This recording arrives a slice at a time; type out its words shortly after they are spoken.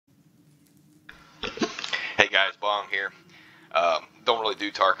guys, Bong here. Don't really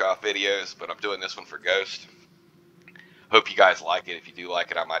do Tarkov videos, but I'm doing this one for Ghost. Hope you guys like it. If you do like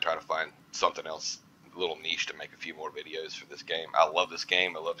it, I might try to find something else, a little niche, to make a few more videos for this game. I love this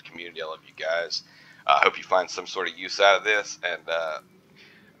game. I love the community. I love you guys. I hope you find some sort of use out of this, and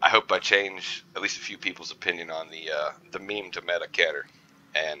I hope I change at least a few people's opinion on the meme to meta KEDR.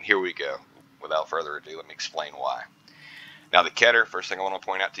 And here we go. Without further ado, let me explain why. Now, the KEDR, first thing I want to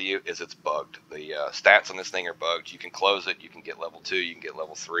point out to you is it's bugged. The stats on this thing are bugged. You can close it. You can get level 2. You can get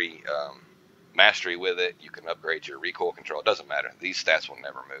level 3 mastery with it. You can upgrade your recoil control. It doesn't matter. These stats will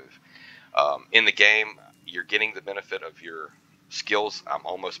never move. In the game, you're getting the benefit of your skills. I'm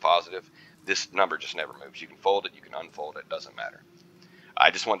almost positive. This number just never moves. You can fold it. You can unfold it. It doesn't matter.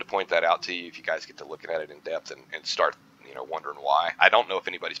 I just wanted to point that out to you if you guys get to looking at it in depth and start wondering why. I don't know if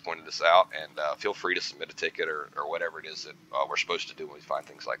anybody's pointed this out, and feel free to submit a ticket or whatever it is that we're supposed to do when we find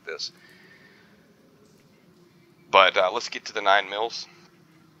things like this. But let's get to the 9 mils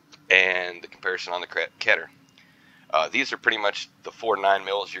and the comparison on the KEDR. These are pretty much the 4 9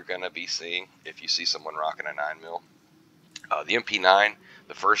 mils you're going to be seeing if you see someone rocking a 9 mil. The MP9,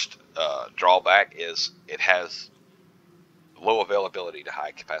 the first drawback is it has low availability to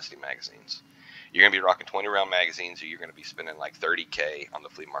high capacity magazines. You're going to be rocking 20 round magazines, or you're going to be spending like $30K on the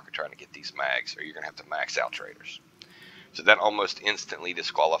flea market trying to get these mags, or you're going to have to max out traders. So that almost instantly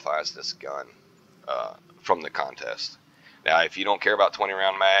disqualifies this gun from the contest. Now, if you don't care about 20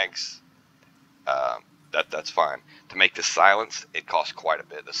 round mags, that's fine. To make this silence, it costs quite a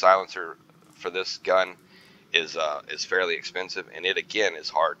bit. The silencer for this gun is fairly expensive, and it again is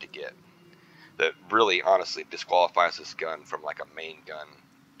hard to get. That really honestly disqualifies this gun from like a main gun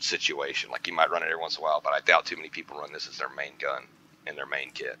situation. Like, you might run it every once in a while, but I doubt too many people run this as their main gun and their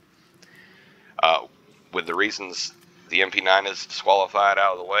main kit. With the reasons the MP9 is disqualified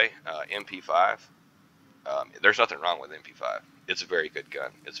out of the way, MP5, there's nothing wrong with MP5. It's a very good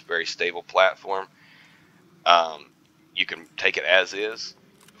gun. It's a very stable platform. You can take it as is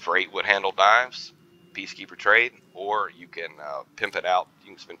for 8-wood handle knives, Peacekeeper trade, or you can pimp it out.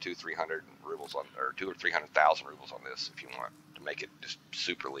 You can spend 200-300 rubles on, or 200,000 or 300,000 rubles on this if you want to make it just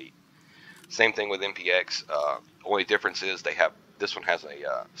super elite. Same thing with MPX. Only difference is this one has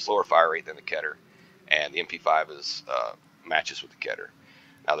a slower fire rate than the KEDR, and the MP5 is matches with the KEDR.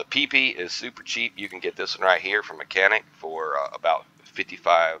 Now the PP is super cheap. You can get this one right here from Mechanic for about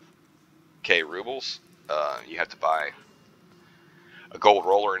 55K rubles. You have to buy a gold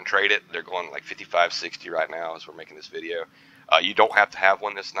roller and trade it. They're going like 55-60 right now as we're making this video. You don't have to have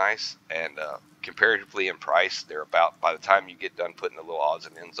one this nice, and comparatively in price, they're about, by the time you get done putting the little odds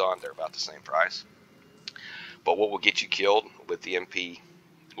and ends on, they're about the same price. But what will get you killed with the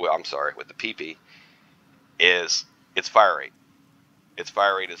with the PP is its fire rate. Its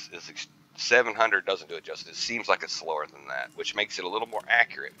fire rate is 700 doesn't do it justice. It seems like it's slower than that, which makes it a little more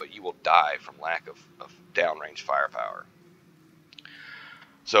accurate, but you will die from lack of downrange firepower.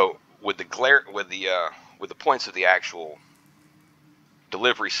 So with the points of the actual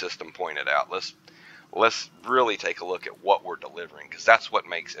delivery system pointed out, let's really take a look at what we're delivering, because that's what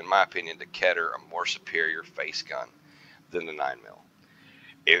makes, in my opinion, the KEDR a more superior face gun than the 9 mil.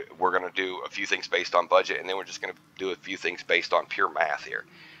 We're going to do a few things based on budget, and then we're just going to do a few things based on pure math here.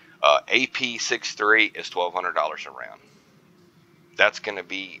 AP63 is $1,200 a round. That's going to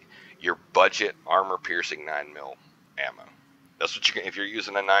be your budget armor piercing 9 mil ammo. That's what if you're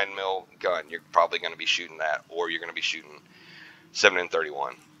using a 9 mil gun, you're probably going to be shooting that, or you're going to be shooting 7 and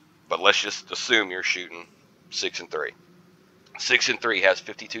 31. But let's just assume you're shooting 6 and 3. 6 and 3 has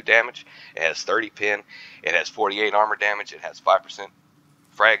 52 damage. It has 30 pin. It has 48 armor damage. It has 5%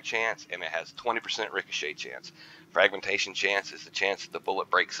 frag chance, and it has 20% ricochet chance. Fragmentation chance is the chance that the bullet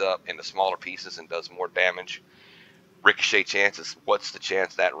breaks up into smaller pieces and does more damage. Ricochet chance is what's the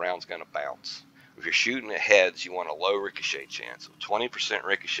chance that round's going to bounce. If you're shooting at heads, you want a low ricochet chance. 20%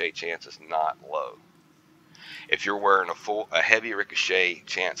 ricochet chance is not low. If you're wearing a heavy ricochet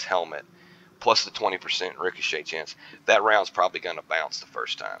chance helmet plus the 20% ricochet chance, that round's probably going to bounce the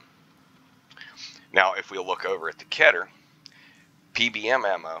first time. Now, if we look over at the KEDR, PBM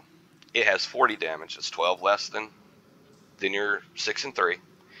ammo, it has 40 damage. It's 12 less than your 6 and 3,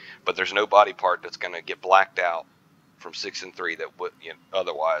 but there's no body part that's going to get blacked out from 6 and 3 that would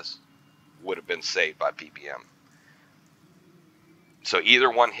otherwise would have been saved by PBM. So either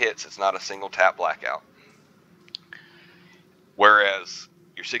one hits, it's not a single tap blackout. Whereas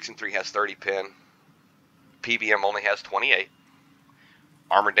your 6 and 3 has 30 pin, PBM only has 28.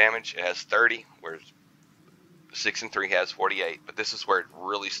 Armor damage, it has 30, whereas 6 and 3 has 48. But this is where it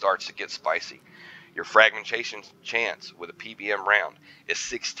really starts to get spicy. Your fragmentation chance with a PBM round is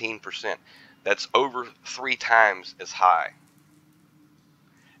 16%. That's over 3 times as high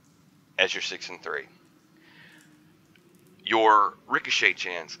as your 6.3. Your ricochet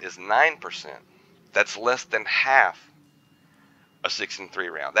chance is 9%. That's less than half a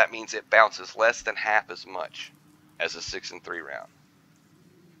 6.3 round. That means it bounces less than half as much as a 6.3 round.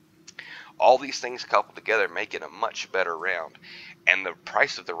 All these things coupled together make it a much better round, and the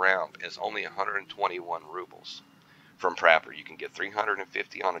price of the round is only 121 rubles from Prapor. You can get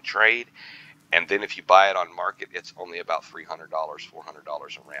 350 on a trade, and then if you buy it on market, it's only about $300, $400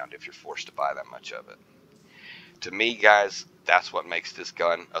 a round if you're forced to buy that much of it. To me, guys, that's what makes this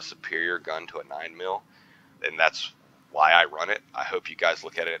gun a superior gun to a 9mm, and that's why I run it. I hope you guys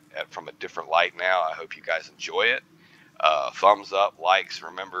look at it from a different light now. I hope you guys enjoy it. Thumbs up, likes.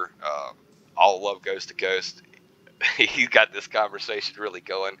 Remember, all love goes to Ghost. He got this conversation really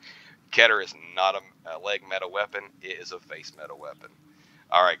going. KEDR is not a leg meta weapon. It is a face meta weapon.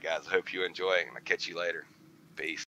 All right, guys. I hope you enjoy, and I'll catch you later. Peace.